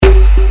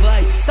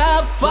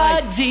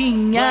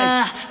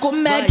Safadinha,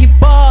 como é que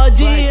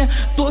pode?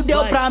 Tu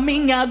deu pra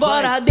mim,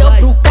 agora deu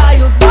pro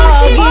Caio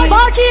Dog.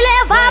 Vou te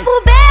levar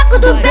pro beco,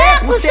 do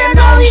beco cê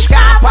não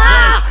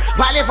escapa.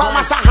 Vai levar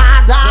uma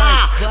sarrada,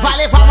 vai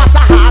levar uma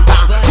sarrada.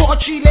 Vou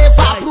te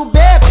levar pro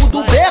beco,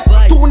 do beco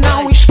tu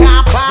não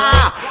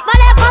escapa.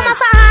 Vai levar uma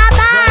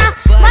sarrada,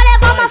 vai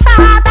levar uma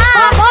sarrada.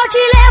 Vou te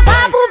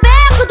levar pro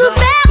beco, do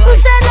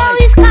beco cê não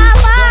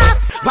escapa.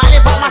 Vai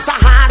levar uma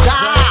sarrada,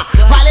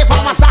 vai levar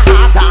uma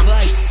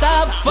sarrada.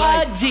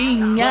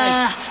 Safadinha,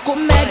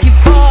 como é que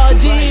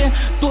pode?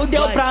 Tu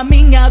deu pra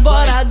mim,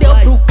 agora deu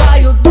pro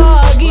Caio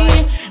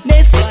Dog.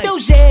 Nesse teu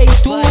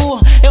jeito,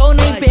 eu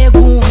nem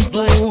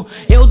pergunto.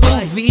 Eu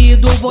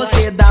duvido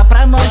você dá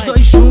pra nós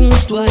dois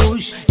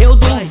juntos. Eu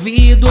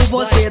duvido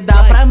você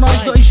dá pra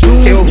nós dois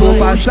juntos. Eu vou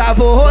passar,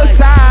 vou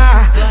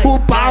roçar o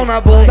pau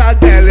na bunda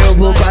dela. Eu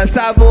vou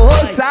passar, vou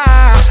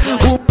roçar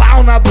o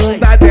pau na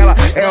bunda dela.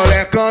 É o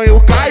Lekão e o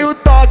Caio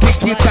Dog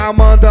que tá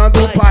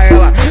mandando pra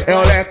ela. É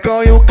o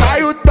Lekão e o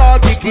Caio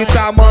Dog que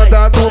tá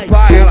mandando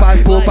pra ela.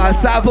 Vou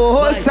passar, vou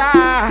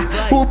roçar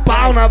o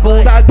pau na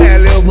bunda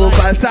dela. Eu vou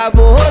passar,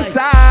 vou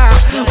roçar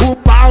o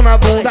pau na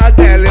bunda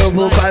dela. Eu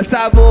vou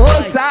passar, vou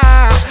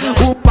roçar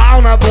o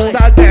pau na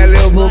bunda dela.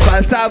 Eu vou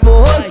passar,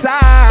 vou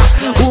roçar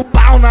o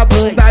pau na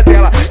bunda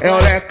dela. É o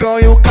Lekão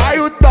e o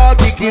Caio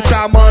Dog que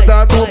tá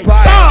mandando pra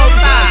ela.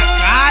 Solta,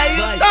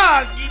 Caio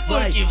Dog,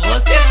 porque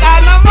você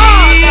tá na moda.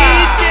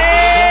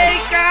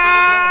 DJ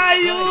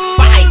Caio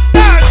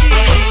Dog,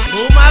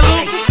 o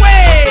maluco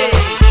foi,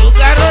 o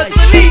garoto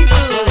lindo,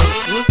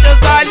 os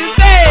seus olhos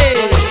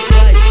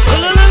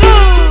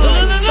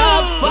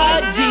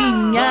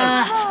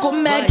Safadinha,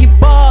 como é que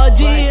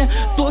pode?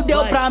 Tu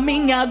deu pra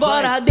mim,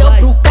 agora deu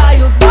pro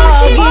Caio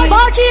Dog.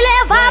 Vou te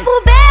levar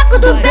pro beco,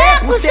 do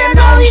beco cê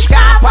não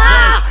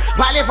escapa.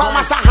 Vai levar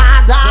uma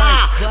sarrada,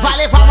 vai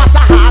levar uma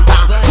sarrada.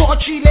 Vou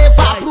te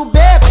levar pro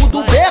beco,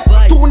 do beco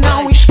tu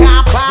não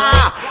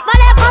escapa. Vai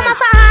levar uma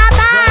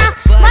sarrada,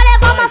 vai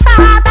levar uma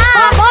sarrada.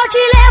 Vou te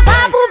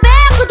levar pro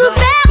beco, do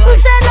beco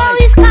cê não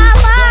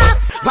escapa.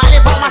 Vai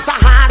levar uma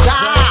sarrada,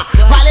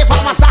 vai levar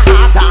uma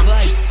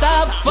sarrada.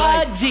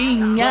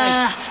 Safadinha,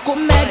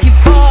 como é que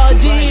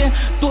pode?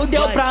 Tu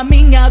deu pra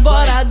mim,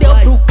 agora deu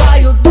pro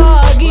Caio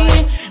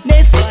Dog.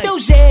 Nesse teu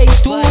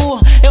jeito,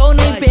 eu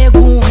nem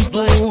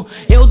pergunto.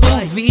 Eu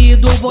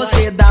duvido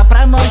você dá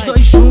pra nós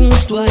dois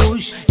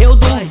juntos. Eu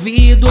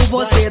duvido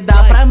você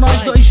dá pra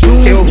nós dois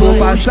juntos. Eu vou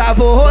passar,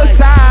 vou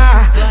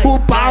roçar o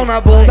pau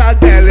na bunda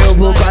dela. Eu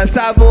vou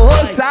passar, vou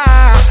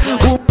roçar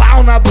o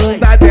pau na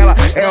bunda dela.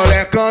 É o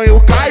Lekão e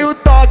o Caio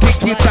Dog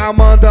que tá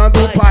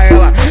mandando pra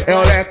ela. É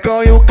o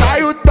Lekão e o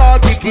Caio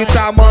Dog que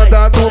tá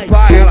mandando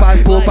pra ela.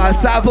 Vou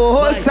passar, vou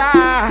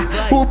roçar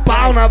o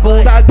pau na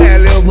bunda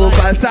dela. Eu vou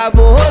passar,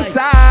 vou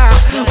roçar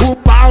o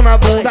pau na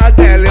bunda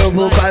dela. Eu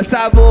vou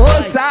passar, vou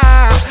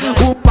roçar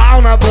o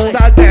pau na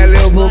bunda dela.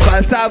 Eu vou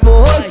passar,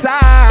 vou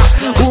roçar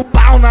o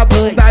pau na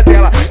bunda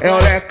dela. É o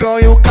Lekão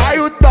e o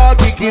Caio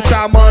Dog que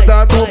tá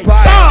mandando pra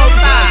ela.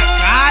 Solta,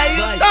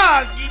 Caio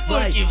Dog,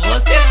 porque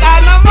você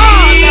tá na moda.